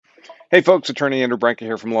Hey folks, Attorney Andrew Branca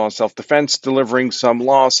here from Law and Self-Defense, delivering some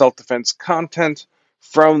law self-defense content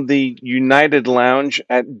from the United Lounge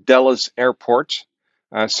at Dulles Airport.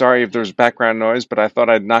 Sorry if there's background noise, but I thought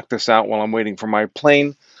I'd knock this out while I'm waiting for my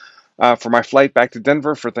plane, for my flight back to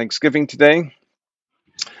Denver for Thanksgiving today.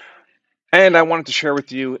 And I wanted to share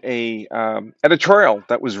with you a editorial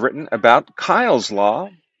that was written about Kyle's Law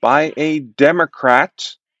by a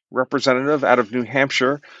Democrat representative out of New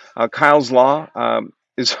Hampshire. Kyle's Law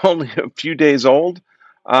is only a few days old,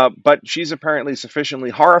 but she's apparently sufficiently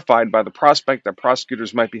horrified by the prospect that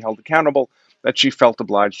prosecutors might be held accountable that she felt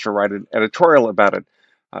obliged to write an editorial about it.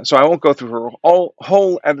 So I won't go through her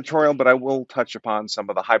whole editorial, but I will touch upon some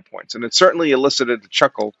of the high points. And it certainly elicited a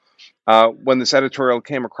chuckle when this editorial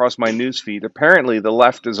came across my newsfeed. Apparently, the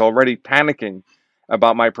left is already panicking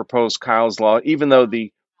about my proposed Kyle's Law, even though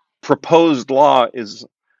the proposed law is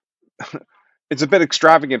it's a bit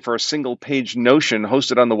extravagant for a single-page notion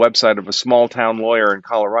hosted on the website of a small-town lawyer in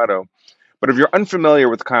Colorado. But if you're unfamiliar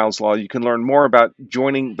with Kyle's Law, you can learn more about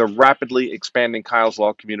joining the rapidly expanding Kyle's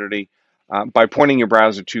Law community by pointing your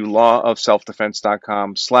browser to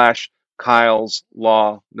lawofselfdefense.com/Kyle's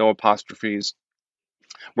Law, no apostrophes.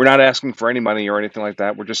 We're not asking for any money or anything like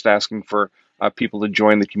that. We're just asking for people to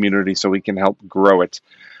join the community so we can help grow it.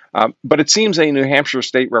 But it seems a New Hampshire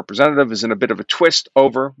state representative is in a bit of a twist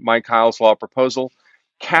over my Kyle's Law proposal.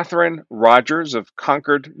 Catherine Rogers of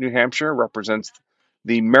Concord, New Hampshire, represents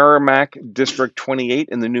the Merrimack District 28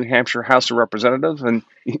 in the New Hampshire House of Representatives. And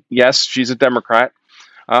yes, she's a Democrat.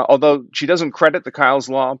 Although she doesn't credit the Kyle's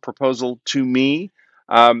Law proposal to me,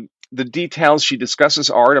 the details she discusses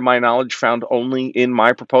are, to my knowledge, found only in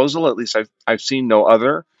my proposal. At least I've seen no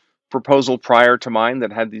other proposal prior to mine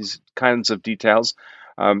that had these kinds of details.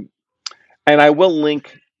 And I will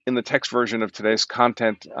link in the text version of today's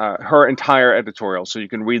content her entire editorial, so you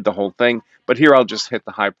can read the whole thing. But here I'll just hit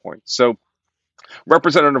the high points. So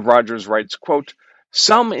Representative Rogers writes, quote,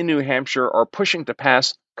 "Some in New Hampshire are pushing to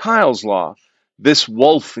pass Kyle's Law. This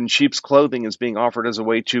wolf in sheep's clothing is being offered as a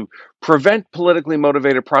way to prevent politically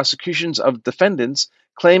motivated prosecutions of defendants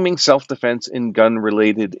claiming self-defense in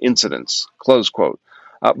gun-related incidents." Close quote.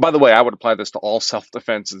 By the way, I would apply this to all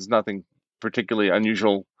self-defense. There's nothing particularly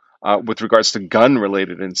unusual with regards to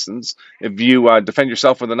gun-related incidents. If you defend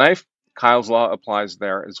yourself with a knife, Kyle's Law applies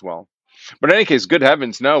there as well. But in any case, good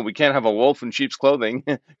heavens, no, we can't have a wolf in sheep's clothing.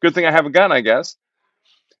 Good thing I have a gun, I guess.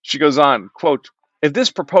 She goes on, quote, "If this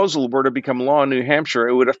proposal were to become law in New Hampshire,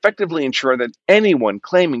 it would effectively ensure that anyone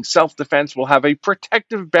claiming self-defense will have a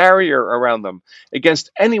protective barrier around them against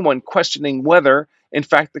anyone questioning whether, in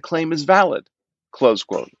fact, the claim is valid." Close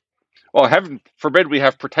quote. Well, heaven forbid we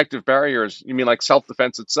have protective barriers. You mean like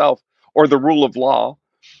self-defense itself or the rule of law?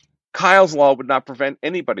 Kyle's Law would not prevent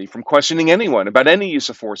anybody from questioning anyone about any use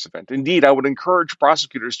of force event. Indeed, I would encourage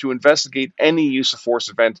prosecutors to investigate any use of force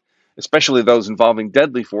event, especially those involving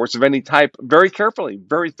deadly force of any type, very carefully,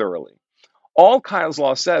 very thoroughly. All Kyle's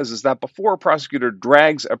Law says is that before a prosecutor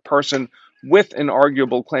drags a person with an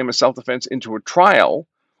arguable claim of self-defense into a trial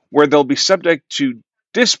where they'll be subject to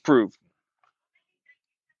disprove,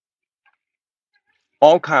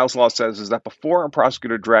 all Kyle's Law says is that before a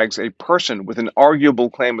prosecutor drags a person with an arguable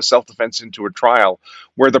claim of self-defense into a trial,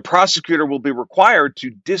 where the prosecutor will be required to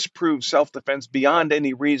disprove self-defense beyond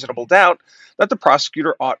any reasonable doubt, that the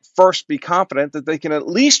prosecutor ought first be confident that they can at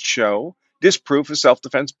least show disproof of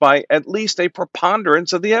self-defense by at least a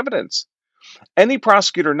preponderance of the evidence. Any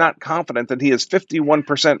prosecutor not confident that he has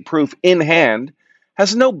 51% proof in hand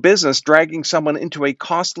has no business dragging someone into a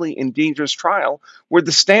costly and dangerous trial where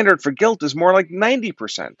the standard for guilt is more like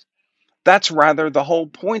 90%. That's rather the whole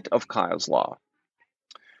point of Kyle's Law.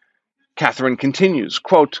 Catherine continues,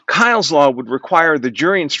 quote, "Kyle's Law would require the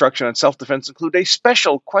jury instruction on self-defense include a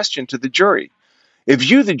special question to the jury. If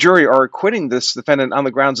you, the jury, are acquitting this defendant on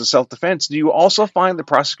the grounds of self-defense, do you also find the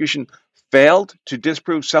prosecution failed to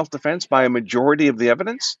disprove self-defense by a majority of the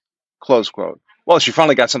evidence?" Close quote. Well, she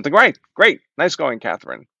finally got something right. Great. Nice going,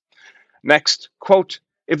 Catherine. Next, quote,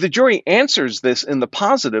 "If the jury answers this in the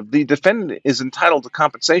positive, the defendant is entitled to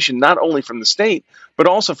compensation not only from the state, but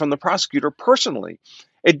also from the prosecutor personally.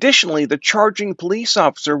 Additionally, the charging police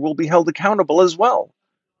officer will be held accountable as well."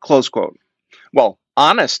 Close quote. Well,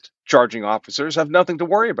 honest charging officers have nothing to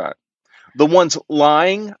worry about. The ones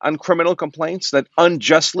lying on criminal complaints that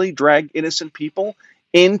unjustly drag innocent people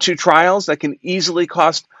into trials that can easily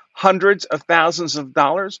cost hundreds of thousands of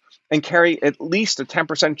dollars and carry at least a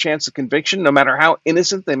 10% chance of conviction, no matter how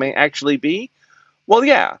innocent they may actually be? Well,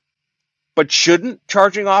 yeah. But shouldn't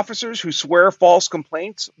charging officers who swear false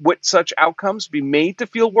complaints with such outcomes be made to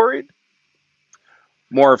feel worried?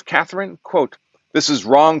 More of Catherine, quote, This is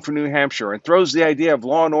wrong for New Hampshire and throws the idea of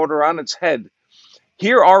law and order on its head.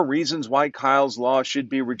 Here are reasons why Kyle's law should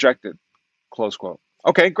be rejected. Close quote.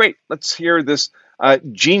 Okay, great. Let's hear this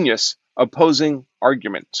genius opposing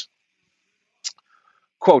argument.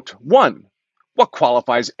 Quote, 1. What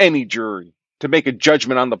qualifies any jury to make a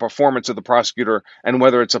judgment on the performance of the prosecutor and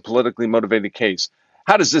whether it's a politically motivated case?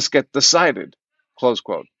 How does this get decided? Close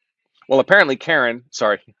quote. Well, apparently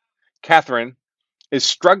Catherine is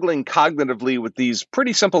struggling cognitively with these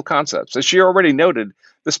pretty simple concepts. As she already noted,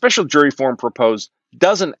 the special jury form proposed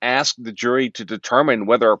doesn't ask the jury to determine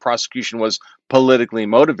whether a prosecution was politically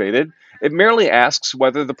motivated. It merely asks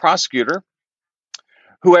whether the prosecutor,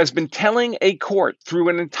 who has been telling a court through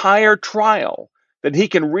an entire trial that he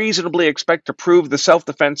can reasonably expect to prove the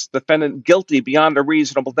self-defense defendant guilty beyond a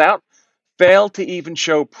reasonable doubt, failed to even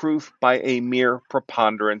show proof by a mere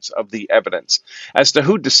preponderance of the evidence. As to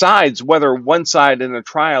who decides whether one side in a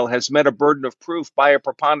trial has met a burden of proof by a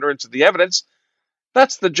preponderance of the evidence,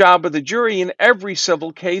 that's the job of the jury in every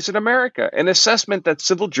civil case in America, an assessment that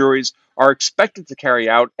civil juries are expected to carry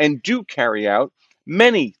out and do carry out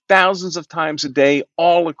many thousands of times a day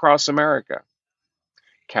all across America.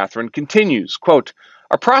 Catherine continues, quote,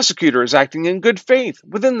 a prosecutor is acting in good faith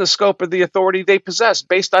within the scope of the authority they possess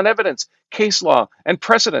based on evidence, case law, and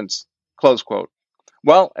precedents, close quote.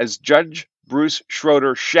 Well, as Judge Bruce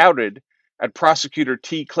Schroeder shouted at prosecutor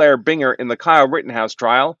T. Claire Binger in the Kyle Rittenhouse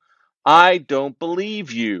trial, I don't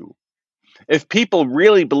believe you. If people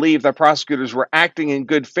really believed that prosecutors were acting in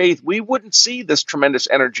good faith, we wouldn't see this tremendous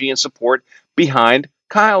energy and support behind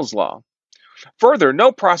Kyle's law. Further,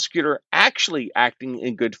 no prosecutor actually acting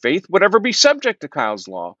in good faith would ever be subject to Kyle's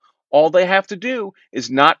law. All they have to do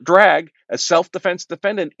is not drag a self-defense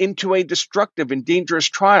defendant into a destructive and dangerous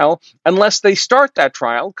trial unless they start that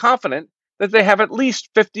trial confident that they have at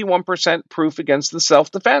least 51% proof against the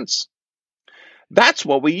self-defense. That's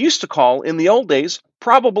what we used to call in the old days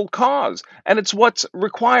probable cause, and it's what's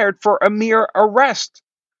required for a mere arrest.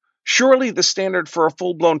 Surely the standard for a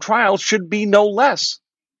full-blown trial should be no less.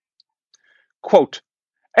 Quote,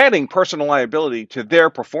 adding personal liability to their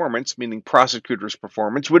performance, meaning prosecutors'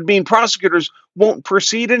 performance, would mean prosecutors won't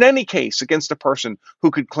proceed in any case against a person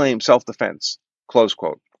who could claim self-defense. Close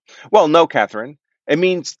quote. Well, no, Catherine. It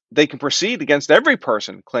means they can proceed against every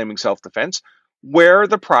person claiming self-defense where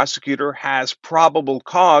the prosecutor has probable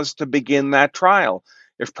cause to begin that trial.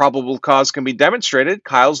 If probable cause can be demonstrated,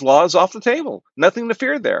 Kyle's law is off the table. Nothing to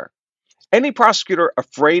fear there. Any prosecutor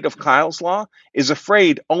afraid of Kyle's law is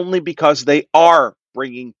afraid only because they are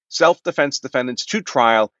bringing self-defense defendants to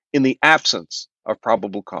trial in the absence of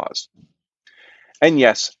probable cause. And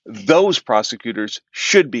yes, those prosecutors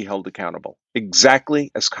should be held accountable,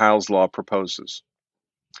 exactly as Kyle's law proposes.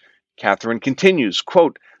 Catherine continues,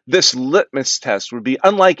 quote, this litmus test would be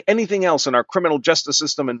unlike anything else in our criminal justice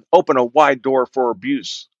system and open a wide door for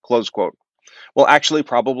abuse, close quote. Well, actually,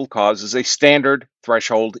 probable cause is a standard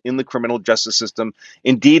threshold in the criminal justice system.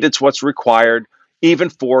 Indeed, it's what's required even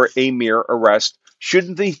for a mere arrest.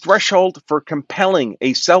 Shouldn't the threshold for compelling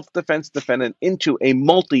a self-defense defendant into a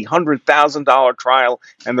multi-$100,000 trial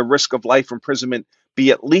and the risk of life imprisonment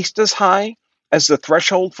be at least as high as the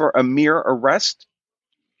threshold for a mere arrest?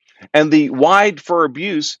 And the wide for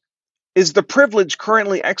abuse is the privilege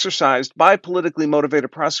currently exercised by politically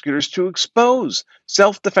motivated prosecutors to expose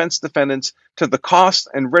self-defense defendants to the cost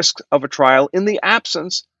and risks of a trial in the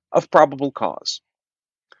absence of probable cause.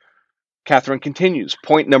 Catherine continues,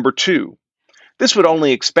 point number 2. This would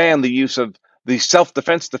only expand the use of the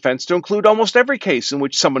self-defense defense to include almost every case in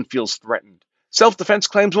which someone feels threatened. Self-defense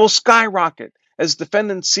claims will skyrocket as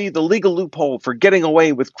defendants see the legal loophole for getting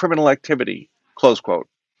away with criminal activity, close quote.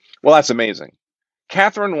 Well, that's amazing.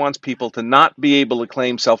 Catherine wants people to not be able to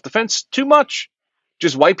claim self-defense too much.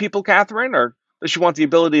 Just white people, Catherine? Or does she want the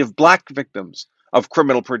ability of black victims of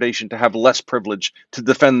criminal predation to have less privilege to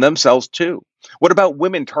defend themselves too? What about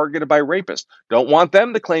women targeted by rapists? Don't want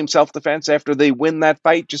them to claim self-defense after they win that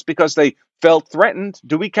fight just because they felt threatened,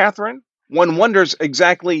 do we, Catherine? One wonders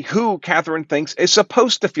exactly who Catherine thinks is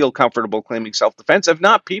supposed to feel comfortable claiming self-defense, if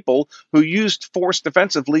not people who used force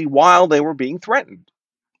defensively while they were being threatened.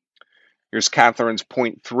 Here's Catherine's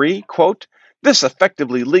point 3, quote, this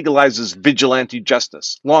effectively legalizes vigilante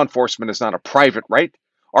justice. Law enforcement is not a private right.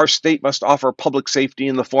 Our state must offer public safety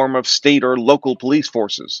in the form of state or local police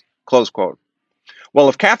forces, close quote. Well,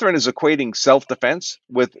 if Catherine is equating self-defense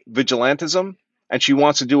with vigilantism and she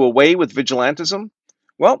wants to do away with vigilantism,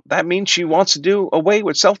 well, that means she wants to do away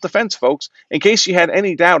with self-defense, folks. In case you had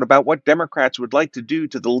any doubt about what Democrats would like to do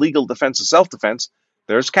to the legal defense of self-defense,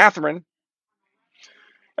 there's Catherine.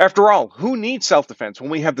 After all, who needs self-defense when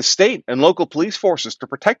we have the state and local police forces to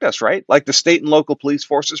protect us, right? Like the state and local police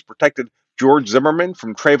forces protected George Zimmerman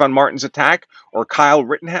from Trayvon Martin's attack, or Kyle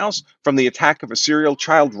Rittenhouse from the attack of a serial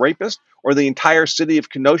child rapist, or the entire city of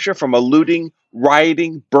Kenosha from a looting,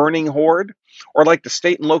 rioting, burning horde, or like the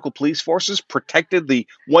state and local police forces protected the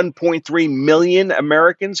 1.3 million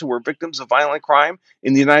Americans who were victims of violent crime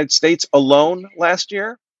in the United States alone last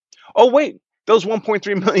year. Oh, wait, those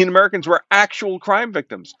 1.3 million Americans were actual crime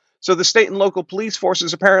victims. So the state and local police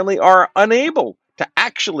forces apparently are unable to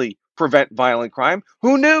actually prevent violent crime.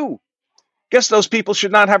 Who knew? Guess those people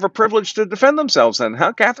should not have a privilege to defend themselves then,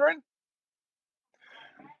 huh, Catherine?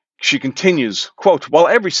 She continues, quote, while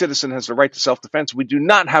every citizen has the right to self-defense, we do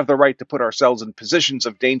not have the right to put ourselves in positions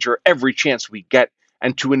of danger every chance we get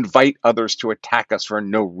and to invite others to attack us for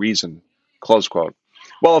no reason, close quote.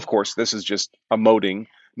 Well, of course, this is just emoting.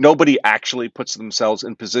 Nobody actually puts themselves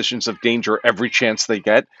in positions of danger every chance they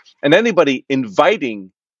get, and anybody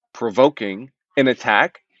inviting, provoking an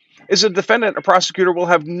attack is a defendant. A prosecutor will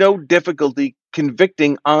have no difficulty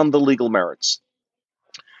convicting on the legal merits.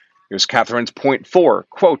 Here's Catherine's point 4,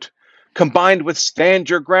 quote, combined with stand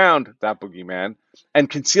your ground, that boogeyman, and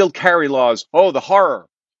concealed carry laws, oh, the horror.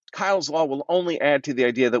 Kyle's law will only add to the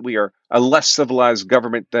idea that we are a less civilized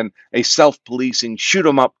government than a self-policing,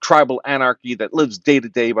 shoot-'em-up tribal anarchy that lives day to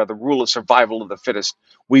day by the rule of survival of the fittest.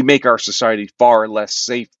 We make our society far less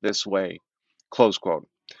safe this way, close quote.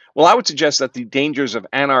 Well, I would suggest that the dangers of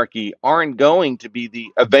anarchy aren't going to be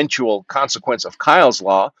the eventual consequence of Kyle's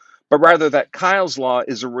law, but rather that Kyle's law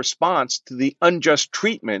is a response to the unjust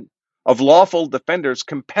treatment of lawful defenders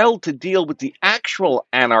compelled to deal with the actual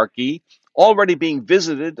anarchy already being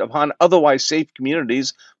visited upon otherwise safe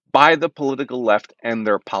communities by the political left and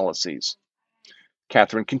their policies.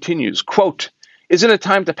 Catherine continues, quote, isn't it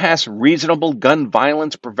time to pass reasonable gun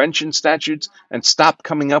violence prevention statutes and stop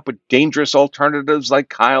coming up with dangerous alternatives like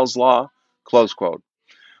Kyle's law? Close quote.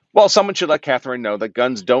 Well, someone should let Catherine know that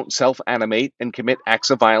guns don't self-animate and commit acts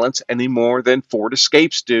of violence any more than Ford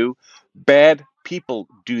Escapes do. Bad people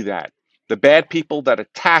do that. The bad people that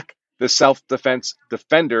attack the self-defense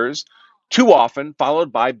defenders, too often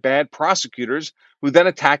followed by bad prosecutors who then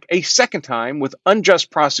attack a second time with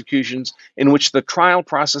unjust prosecutions in which the trial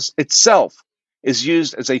process itself is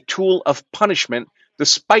used as a tool of punishment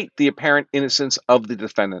despite the apparent innocence of the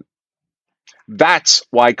defendant. That's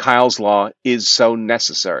why Kyle's law is so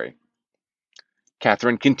necessary.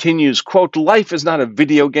 Catherine continues, quote, life is not a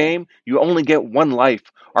video game. You only get one life.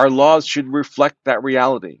 Our laws should reflect that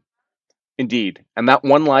reality. Indeed, and that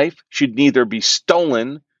one life should neither be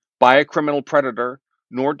stolen by a criminal predator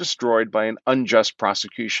nor destroyed by an unjust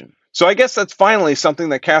prosecution. So I guess that's finally something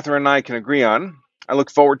that Catherine and I can agree on. I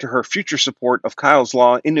look forward to her future support of Kyle's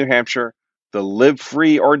law in New Hampshire, the live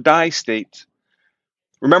free or die state.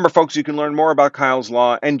 Remember, folks, you can learn more about Kyle's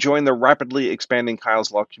Law and join the rapidly expanding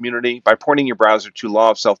Kyle's Law community by pointing your browser to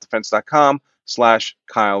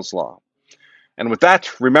lawofselfdefense.com/Kyle's Law. And with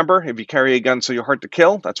that, remember, if you carry a gun so you're hard to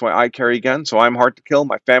kill, that's why I carry a gun, so I'm hard to kill,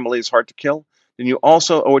 my family is hard to kill, then you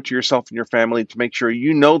also owe it to yourself and your family to make sure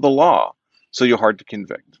you know the law so you're hard to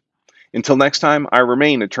convict. Until next time, I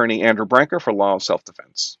remain Attorney Andrew Branker for Law of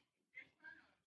Self-Defense.